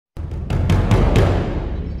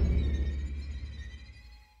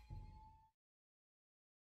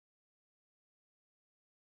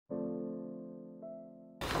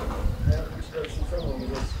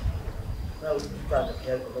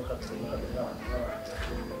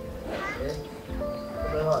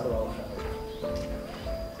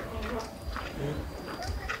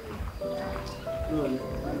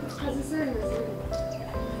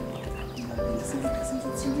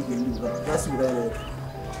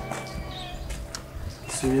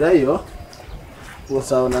Subirayo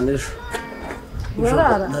usabona nejo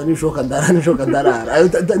nishoka ndarara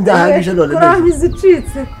ndahangisha none kurambiza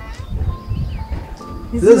icitse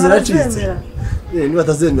ziracitse niba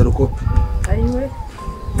atazemera uko ayiwe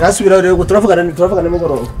nasubirayo rero turavugana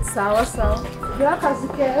nimugoroba sawa byakazi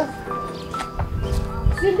kera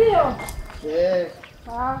sindiyo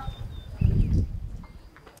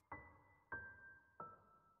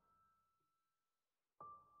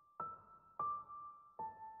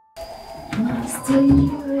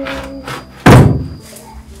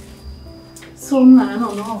So umwana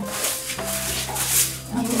noneho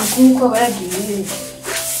kuko bayagiye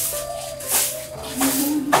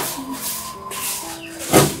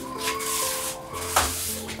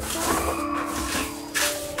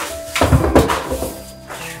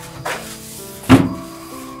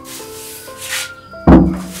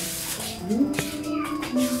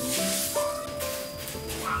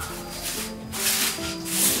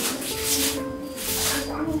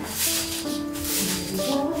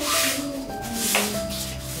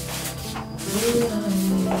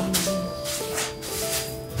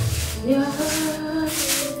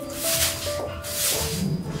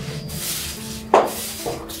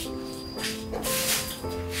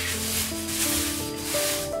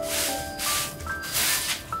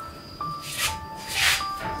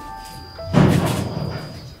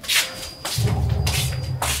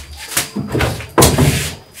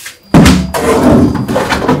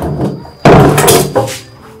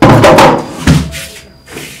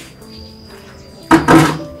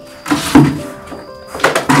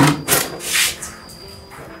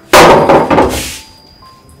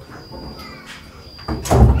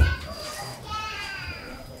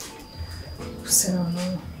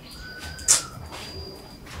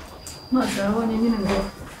Madame, nyine ngo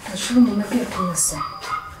ashira umuntu agiye kumesa.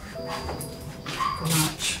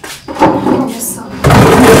 Kumacha. Kumesa.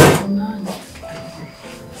 Nani?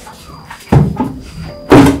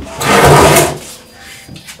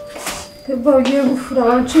 Keba ugiye gufura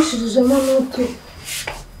wancishijemo n'utu.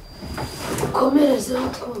 Komereza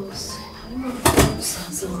twose. Harimo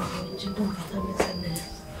umusaza wawe nje ndumva ndameze neza.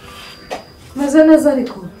 Meze neza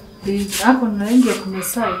ariko. Ntabwo naringiye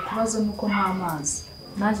kumesa ikibazo nuko nta mazi.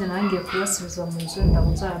 Naje nangiye kuyasubiza mu nzu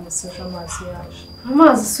ndabunza yameseje amazi yaje.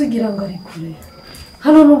 Amazi sugira ngo ari kure.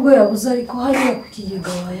 Hano nubwo yabuze ariko hariya ku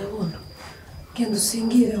kigega wayabona. Genda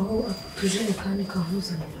usingireho tujerekani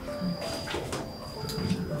kahuzanira kandi.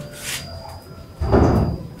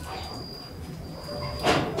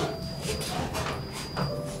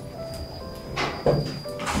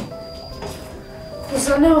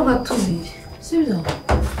 Usaneho nka tubiri. Sibyo?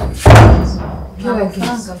 Ntabwo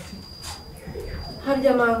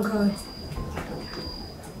harya nangahe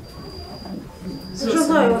ejo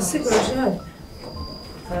ntawe wasigaje hano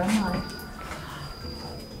arampaye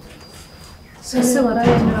sese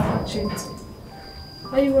barayemera ko acitse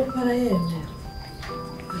ayiwe barayemera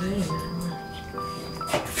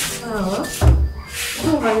sawa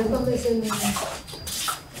ndumva neza meze neza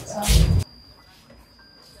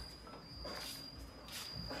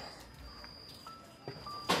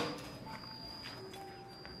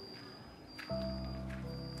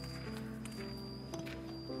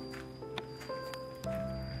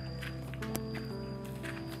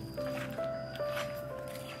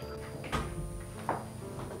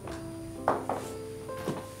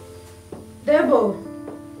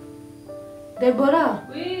Deborah?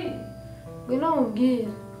 Oui. Ngwino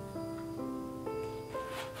mubwire.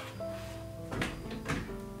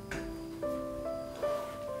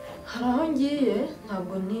 Hari aho ngiye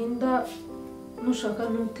ntabwo ntinda nushaka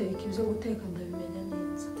ntuteke ibyo guteka ndabimenya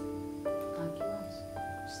neza. Nta kibazo.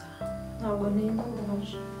 Ntabwo ntinda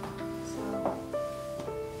ndaje. Sawa.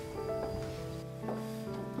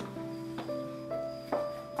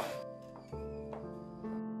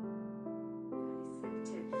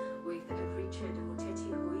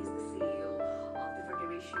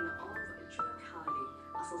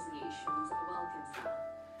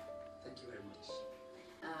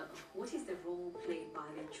 What is the role played by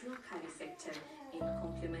the Juakari sector in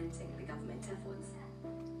complementing the government efforts?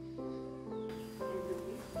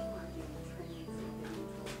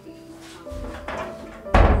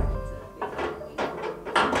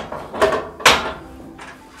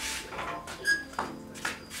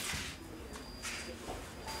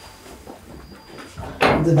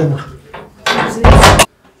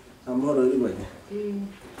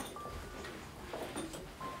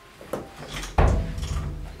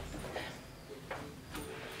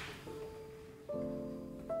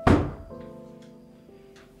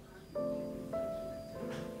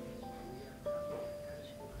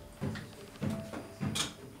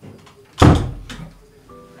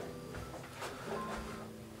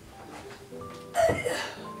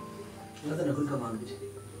 Era kuri kamambiri.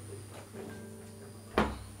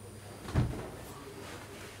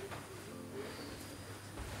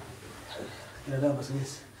 Era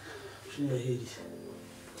basese. Shini heri.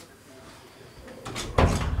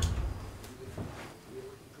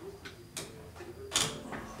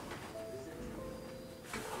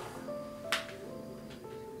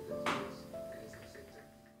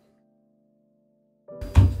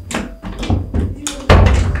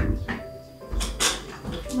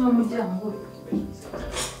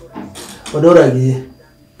 Manoro agiye.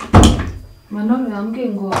 Manoro yambwiye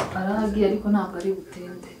ngo arahagiye ariko ntabwo ari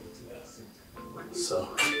butinde. So.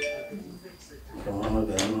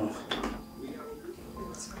 Kamamagara no.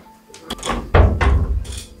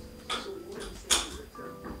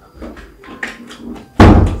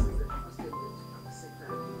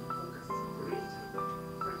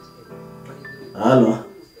 Halo.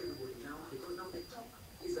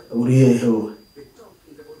 Uriye hewe.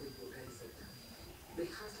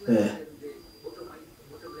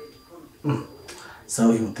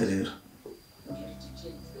 Sawa yute rero.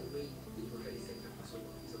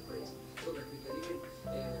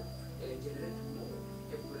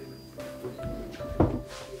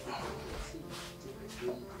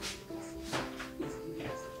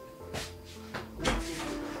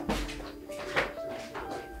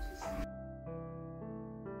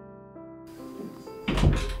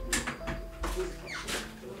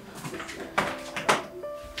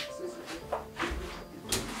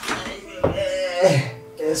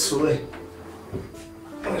 Eso es.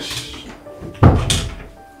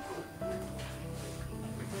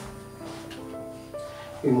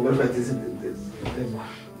 Umugore bateze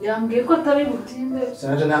Yambwiye ko atari butinde.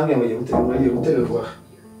 Sanje nambwiye ngo ngiye gutegurwa.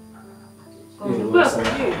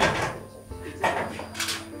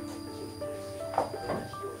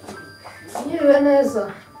 Nyiriwe neza.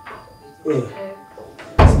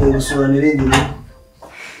 Sigiye gusura n'irindi.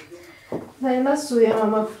 Nari nasuye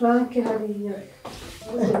mama Frank hariya.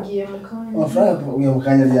 Ugiye mu kanya. Mama Frank ugiye mu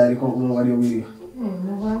kanya ryari ko ari wiriwe.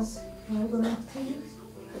 Mubaze. Ntabwo natiye.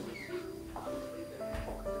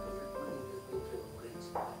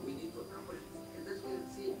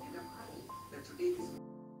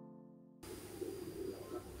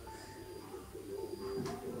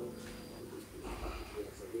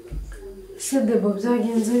 Debo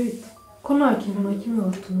byagenze bite ko nta kintu na kimwe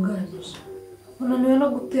watunganyije unaniwe no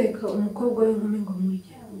guteka umukobwa w'inkumi ngo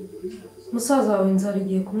murye musaza wawe inzara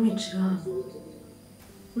igiye kumwicira hano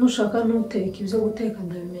nushaka ntuteke ibyo guteka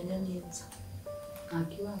ndabimenya neza Nta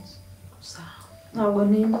kibazo. sawa ntabwo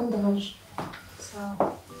ninda ndaje sawa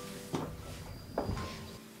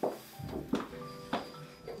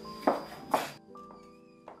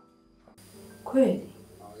kweli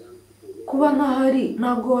kuba ntahari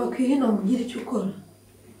ntabwo wakwihina ngo ugire icyo ukora.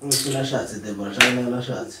 Nashatse Debora cyangwa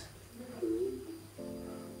nashatse.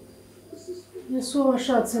 Ese uwo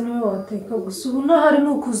washatse niwe wateka gusa ubu ntahari ni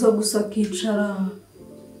ukuza gusa akicara.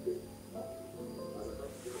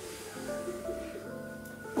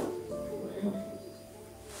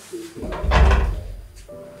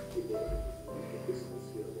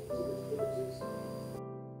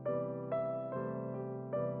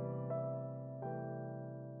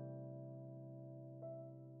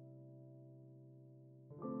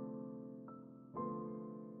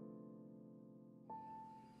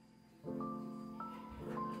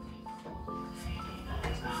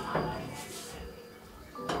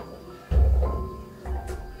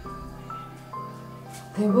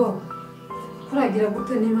 Debo, kuragira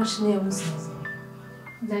gute n'imashini ya musaza?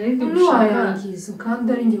 Ndarindi gushaka kandi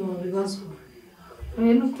ari njye mu bibazo.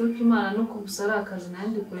 N'utuka Imana no kubusara akazi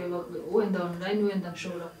nandi kureba wenda online wenda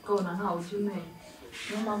nshobora kukabona ntawe ujya umenya.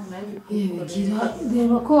 Niyo mpamvu nandi Gira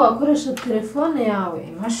reba ko wakoresha telefone yawe,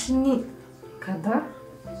 imashini kada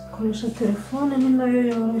koresha telefone ni nayo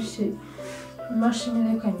yoroshye. Imashini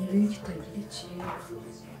reka nyiri kitagira ikintu.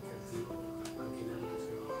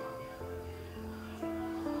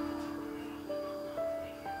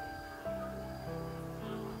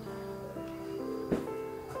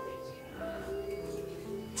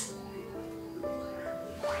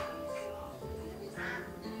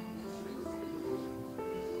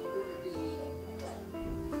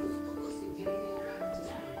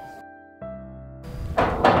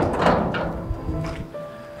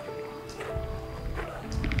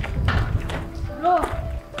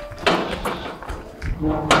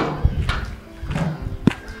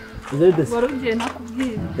 Warugiye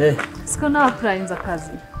nakubwira. Siko na-applyinze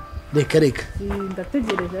akazi. Reka.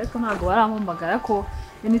 Ndategereje ariko ntabwo barampamagara ko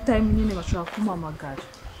anytime nyine bashobora kumpamagara.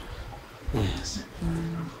 Yes.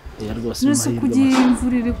 Ya rwose Nese kugira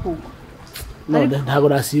imvura iri kugwa. Ntabwo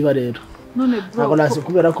nasiba rero. none bro ntabwo nasi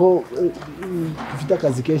kubera ko ufite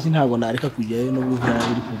akazi kenshi ntabwo nareka kujyayo no guhura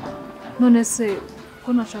biri kumwe. none se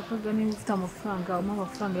ko nashakaga niba ufite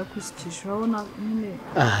amafaranga yo kwisukisha urabona nyine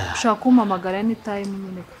ushaka kumpamagara anytime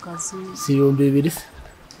nyine ku kazi si 200 se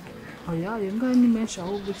oya iyo ngayo ni menshi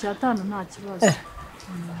ahubwo cyatanu nta kibazo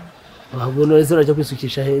ahubwo no rero cyo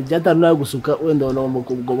kwisukisha he byatanu nayo gusuka wenda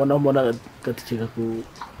ubona mbona gatikeka ku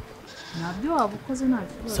nabyo wabukoze nta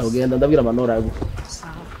kibazo sawa genda ndabwira Manoro yago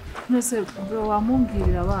sawa nese bro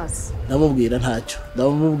wamumbwirira basi ndamubwira ntacyo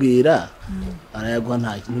ndamubwira arayaguha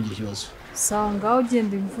nta ntugire ikibazo sawa ngaho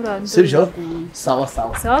ugenda imvura sibyo sawa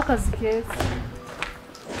sawa akazi keza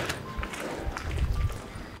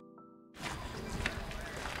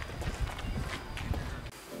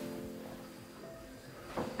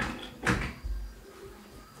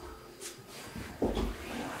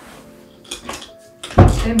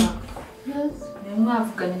Emma ni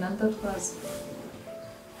mwavuganye na Ndatwaza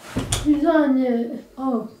bijanye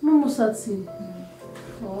n'umusatsi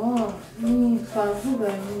ni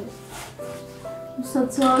twavuganye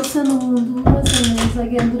umusatsi wawe se n'ubundi umeze neza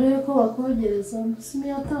genda urebe ko bakogereza si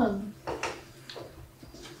 500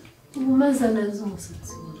 uba umeze neza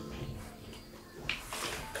umusatsi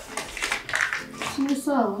ni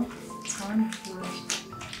sawa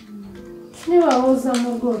niba wuzamo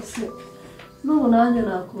rwose n'ubu nanjye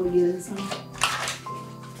nakogereza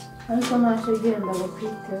ariko ntacyo genda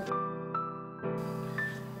bakwiteho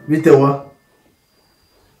bitewa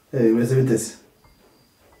bimeze bitese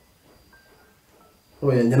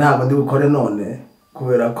oya njye ntabwo ndi bukore none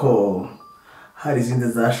kubera ko hari izindi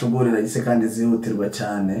zashuguri nagise kandi zihutirwa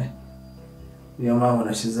cyane niyo mpamvu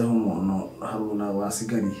nashyizeho umuntu haruna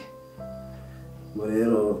wasigariye ngo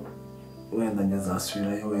rero wenda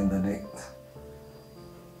nyazasubirayo wenda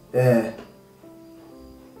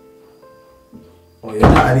oya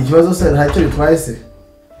hari ikibazo se ntacyo bitwaye se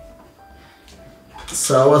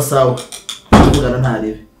sawa tuvugana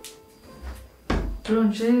ntaribe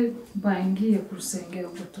Ronje bangiye ku rusengero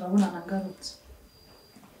ngo turabona nagarutse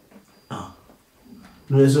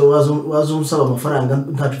none wazo umusaba amafaranga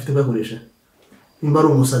ntacu ufite bakoresha nimba ari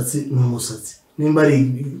umusatsi n'umusatsi nimba ari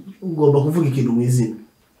ugomba kuvuga ikintu mu izina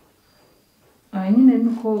nyine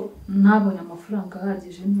nuko ntabonye amafaranga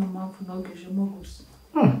ahagije niyo mpamvu nogejemo gusa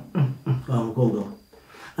mukobwa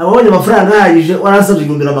abonye amafaranga ahagije warasabye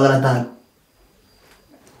 500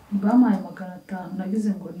 bamaye 500 nagize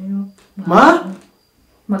ngo niyo 500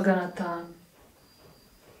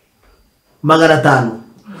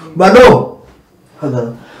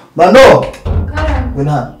 Mano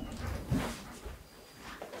wena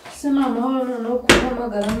sema mahoro no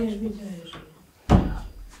kuhamagara n'ijwi ryaje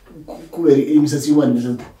kubera imisatsi y'ubanje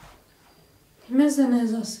imeze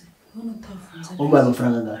neza se ubona utafunze umbaye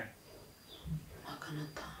amafaranga ngahe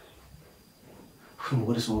 500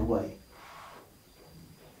 umugore se umurwayi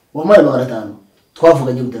wamaye 500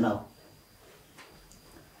 twavuganye gute nawe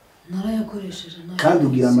narayakoresheje nawe kandi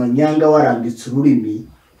ugira amanyanga waranditse ururimi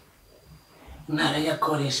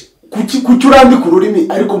narayakoreshe kuki urandika ururimi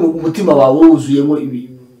ariko mu mutima wawe wuzuyemo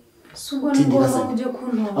ibi sugo ni ngombwa uje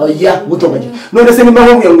kuntora oya mutobaje none se nimba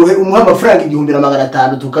nkubwiye ngo umuha amafaranga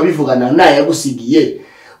 500 tukabivugana naye yagusigiye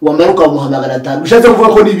wamaruka umuha 500 bishatse kuvuga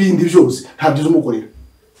ko nibindi byose ntabyo umukorera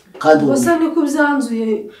kandi bose ni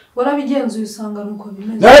kubyanzuye warabigenzuye usanga nuko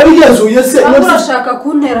bimeze narabigenzuye se urashaka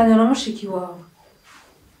kunteranya na mushiki wawe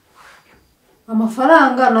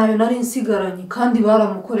amafaranga nayo nari nsigaranye kandi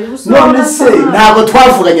baramukoreye none se ntabwo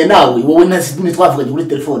twavuganye nawe wowe ntitwavuganye kuri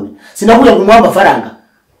telefone sinakubwiye ngo umuha amafaranga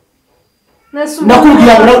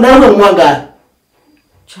nakubwiye ngo nawe umwangara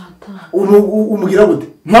umugira gute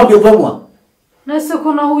ntabwiye kubamuha nese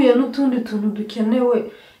ko nahuye n'utundi tuntu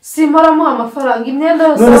dukenewe simpara muha amafaranga imyenda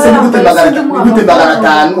yose none se nigute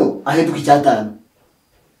 500 ahinduka 500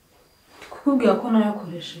 kukubwira ko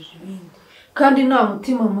nayakoresheje ibindi kandi nta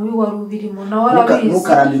mutima mubi wari ubirimo nawe arabizi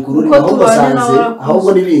mukarambika ururimi ahubwo sanze ahubwo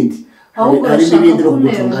n'ibindi hari n'ibindi no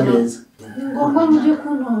gutunga neza ngomba mujye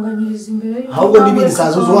kuntonganyiriza imbere y'uko ahubwo n'ibindi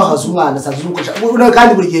sanze uzuhahaza umwana sanze uko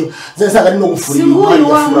kandi buri gihe zasanga ari no gufurira singuyu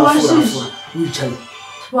wamubashije wicaye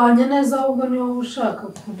tubanye neza ahubwo niyo ushaka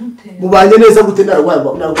kudutera mubanye neza gute narwara ngo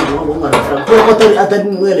umwana afara kubera ko atari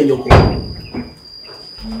mwene nyoko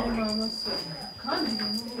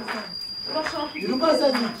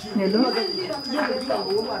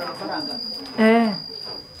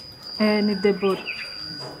ni Deborah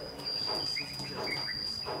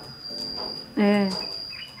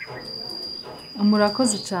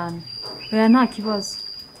murakoze cyane oya nta kibazo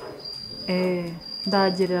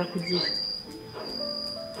ndagerera ku gihe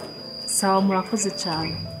sawa murakoze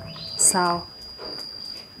cyane sawa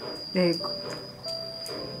yego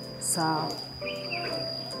sawa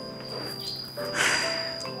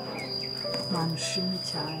Manushimye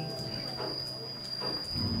cyane.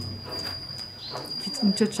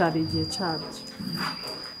 Nicyo cyari igihe cyabyo.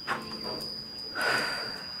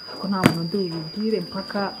 Ko nta muntu ndubibwire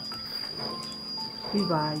mpaka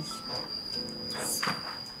bibaye.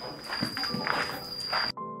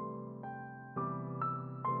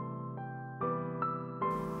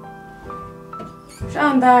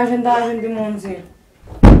 Ndaje ndi mu nzira.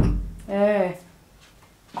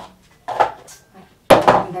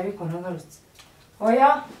 Ndabikora ngarutse. Oya,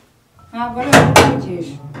 ntabwo ari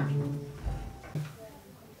ukuvugisha.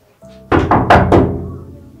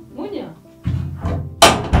 Munya?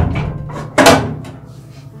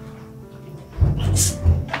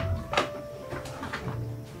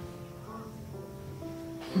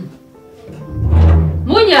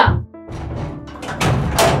 Munya?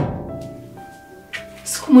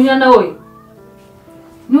 Munya nawe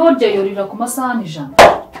niho rya yorira ku masahani 100.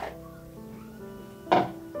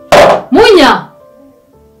 Munya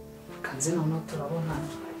kanze none turabona.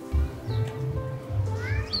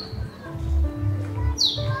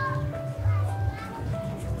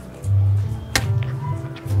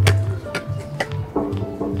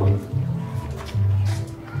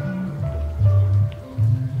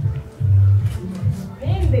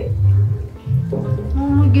 Bende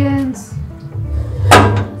umugenzi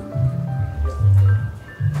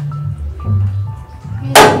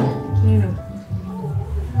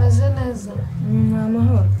meze neza.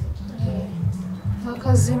 Amahoro.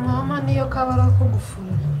 Akazi mama niyo kabara ko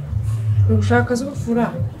gufura. Ushaka zo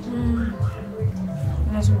gufura?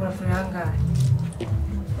 Nazo gufura angahe?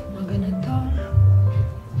 500.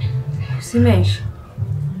 Si menshi.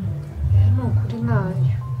 No kuri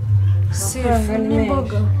nayo. Sifu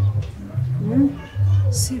n'imboga.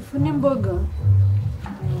 Sifu n'imboga.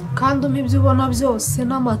 Kandi umibyo ubona byose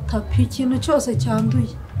n'amatapi ikintu cyose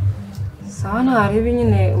cyanduye. Sawa ntarebe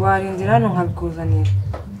nyine warindira hano nkabikuzanira.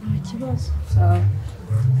 Nta kibazo. Sawa.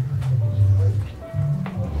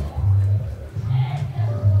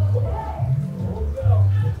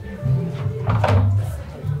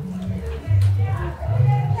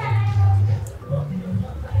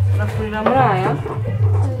 Urafurira muri aya?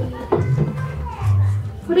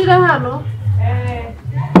 Furira hano?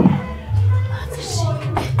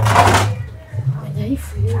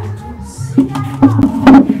 Yayifuye byose.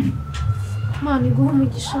 Mani guha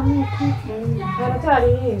umugisha nuko.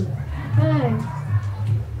 Barataririmba.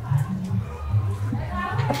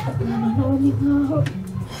 Nawe ni nkaho.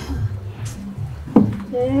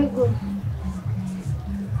 Yego.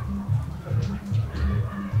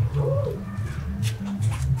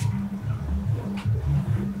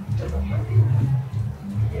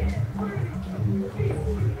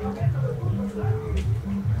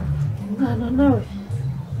 Mwana nawe.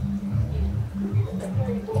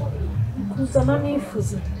 Kuzana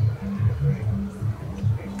nifuza.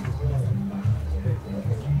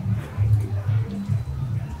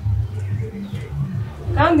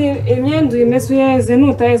 Kandi imyenda uyimese uyeze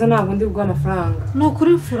nutaheza ntabwo ndi bugwa amafaranga. Ni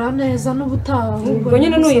ukuri mfura neza n'ubutaha. Ubwo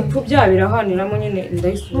nyine nuyipfubya birahaniramo nyine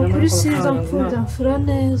ndayisubiramo. Ni ukuri siza mfura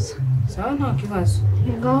neza. Sawa nta kibazo.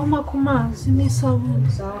 Ngaho mpa ku mazi n'isabune.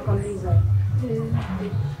 Sawa kambiza.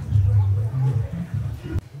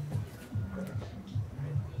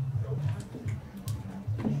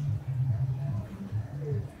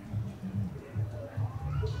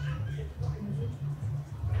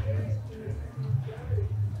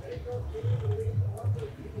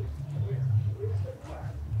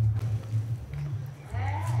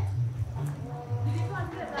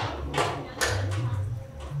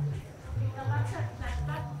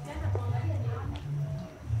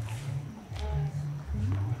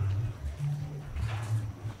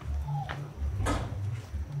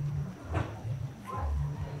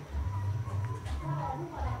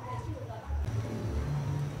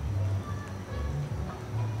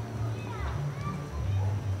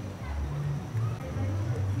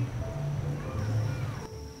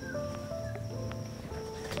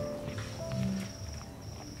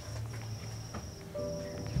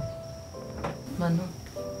 Mano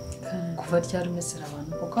kuva ryari umesera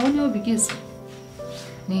abantu ukaba niho bigeze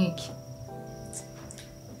niki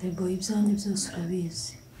Debo ibyanyu byose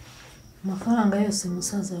urabizi. Amafaranga yose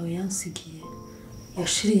musaza wawe yansigiye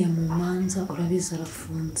yashiriye mu manza urabizi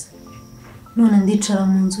arafunze. None ndicara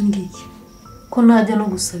mu nzu ngiki ko najya no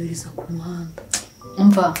gusabiriza ku muhanda.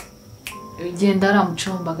 umva igenda ara mu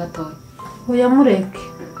cyumba gatoya. Oya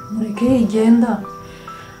mureke yigenda.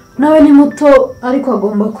 Nawe ni muto ariko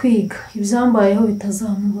agomba kwiga ibyambayeho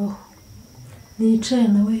bitazamubaho. Nicaye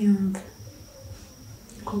nawe yumve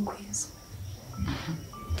ko kwiza.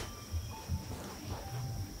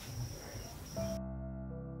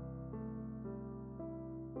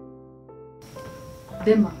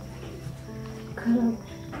 Dema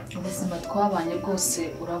ubuzima twabanye bwose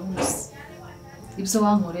urabuzi, ibyo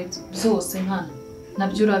wankoreye byose nkana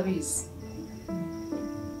nabyo urabizi,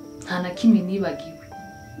 nta na kimwe nibagiwe,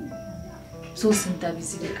 byose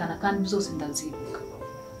ndabizirikana kandi byose ndabyibuka,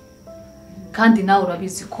 kandi nawe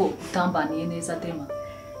urabizi ko utambaniye neza Dema,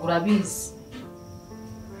 urabizi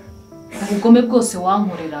ubugome bwose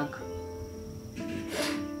wankoreraga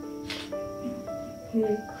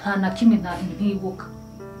nta na kimwe ntibuka,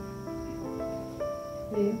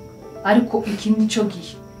 ariko iki ni cyo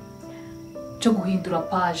gihe cyo guhindura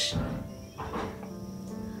page,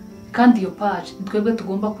 kandi iyo page ni twebwe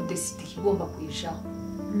tugomba kudesida ikigomba kuyishaho.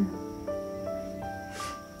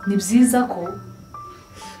 Ni byiza ko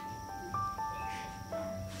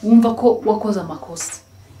wumva ko wakoze amakosa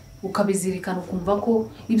ukabizirikana, ukumva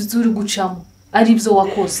ko ibyo uri gucamo ari byo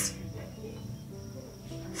wakoze,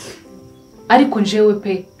 ariko njewe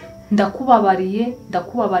pe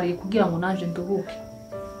ndakubabariye kugira ngo nanje nduhuke.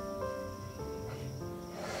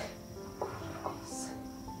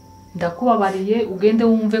 Ndakubabariye ugende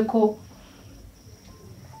wumve ko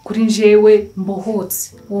kuri njewe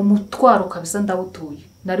mbohotse, uwo mutwaro kabisa ndawutuye,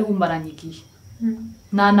 nari wumaranye igihe,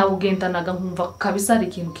 nawugendanaga nkumva kabisa ari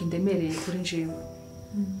ikintu kindemereye kuri njewe.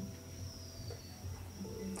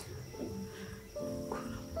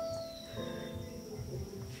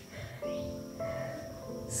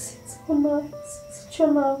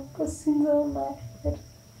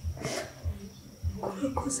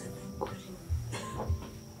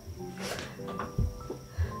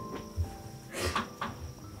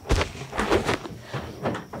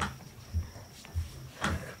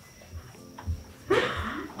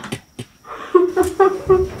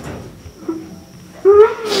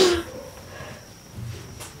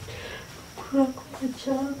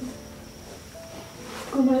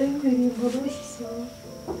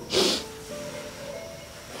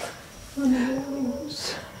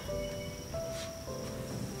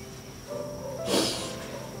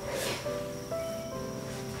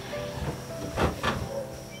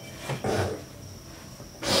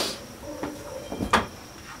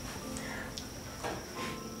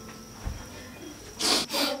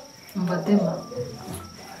 Dema,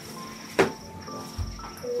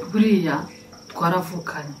 buriya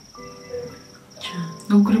twaravukanye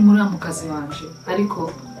nubwo uri muri mu kazi wanje, ariko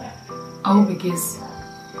aho bigeze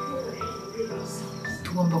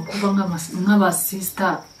tugomba kuba nk'abasista,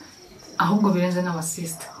 ahubwo birenze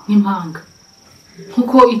nk'abasista, nk'impanga,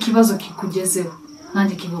 nkuko ikibazo kikugezeho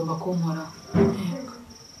nanjye kigomba kunkoraho.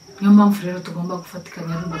 Niyo mpamvu rero tugomba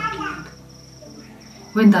gufatikanya runo rugendo.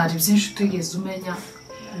 Wenda hari byinshi utigeze umenya,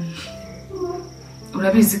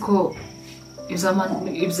 urabizi ko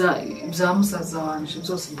ibya musaza wanje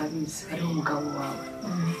byose ndabizi, hariho umugabo wawe,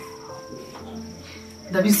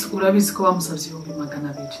 urabizi ko bamusabye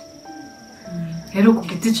 200,000. Rero ku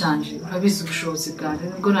giti canje urabizi ubushobozi bwanjye,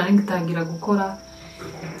 nubwo nari ngitangira gukora,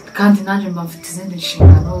 kandi nanjye mba mfite izindi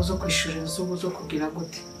nshingano zo kwishura inzu, zo kugira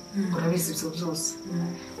gute, urabizi ibyo byose.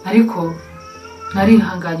 Ariko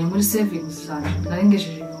narihanganye muri savings zanje, nari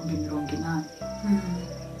ngejeje 80,000.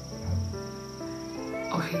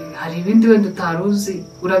 Hari ibindi wenda utaruzi,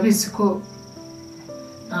 urabizi ko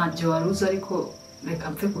ntabyo waruzi, ariko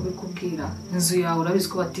reka mpfe kubikubwira. Inzu yawe urabizi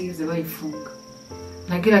ko batigeze bayifunga,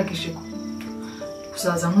 nagerageje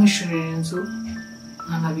kuzaza nkwishurira inzu,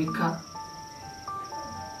 nkanabika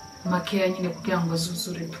makeya nyine kugira ngo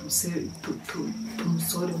azuzure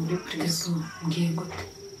tumusore muri prison. Ngiye gute?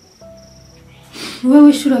 Wowe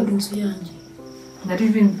wishyuraga inzu yanjye?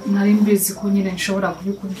 Nari mbizi ko nyine nshobora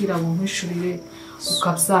kubikubwira ngo nkwishurire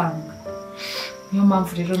ukabyanga, niyo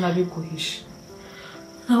mpamvu rero nabiguhishe.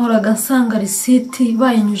 Nahoraga nsanga risiti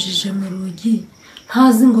bayinyujije mu rugi,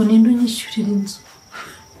 ntazi ngo ninde unyishyurira inzu.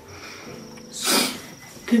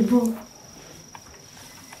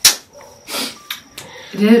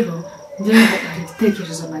 Rero njyewe hari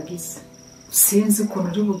igitekerezo nagize, sinzi ukuntu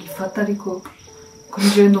uri bugifata, ariko kuri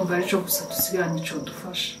njyewe ndumva ari cyo gusa dusigaranye icyo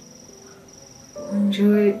dufasha.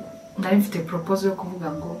 Njyewe nari mfite proposal yo kuvuga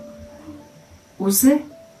ngo uze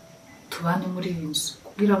tubane muri iyi nzu,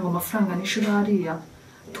 kugira ngo amafaranga nishura hariya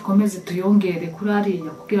dukomeze tuyongere kuri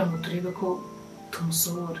hariya, kugira ngo turebe ko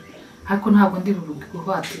tumusohora. Ariko ntabwo ndi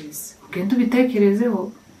buruguhatirize, ugende ubitekerezeho,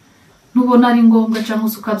 nubona ari ngombwa cyangwa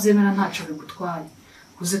se ukabyemera ntacyo bigutwaye,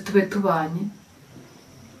 uze tube tubanye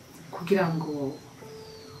kugira ngo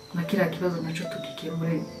na kiriya kibazo nacyo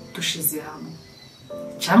tugikemure dushize hamwe.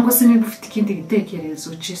 Cyangwa se niba ufite ikindi gitekerezo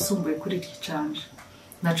cisumbuye kuri iki canje,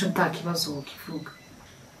 nacyo nta kibazo wokivuga.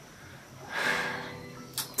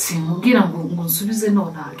 Sinkubwira ngo nsubize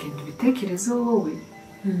none, agenda ubitekerezeho wowe,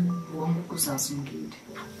 uwo ngubwo uzazumbwire.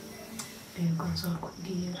 yego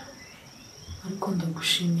nzakubwira ariko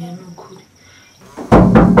ndagushimiye n'ukuri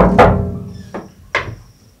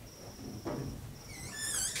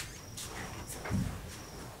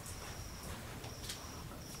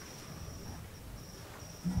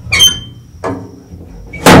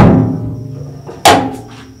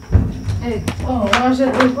waje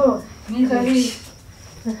dego kari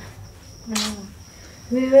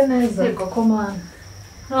bibe neza yego ko mana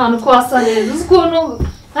none uko wasa neza uzi ukuntu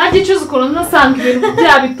nta gicuzi ukuntu nasanga ibintu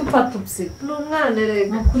bya bitupatupsi ni umwana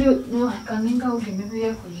rega kuri kanginga ubwimibi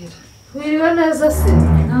ye kugira biriwe neza se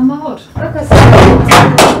ni amahoro akase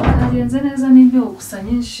kagenze neza n'imbeho gusa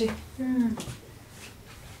nyinshi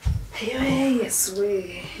yesu we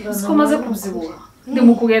uzi ko maze kubyibuha ndi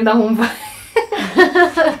mu kugenda nkumva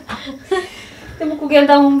ndi mu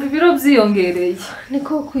kugenda nkumva ibiro byiyongereye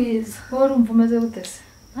niko kwiza wowe urumva umeze gute se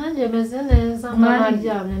nanjye meze neza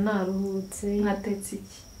nkaryamye naruhutse nkatetse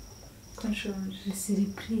iki ko nshonje ni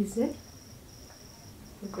surprise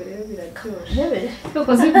ubwo rero biraryoshye ntebe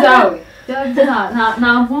ukoze ibyawe nta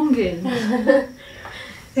mpungenge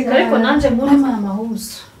reka ariko nanjye muremo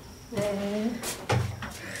amahuzo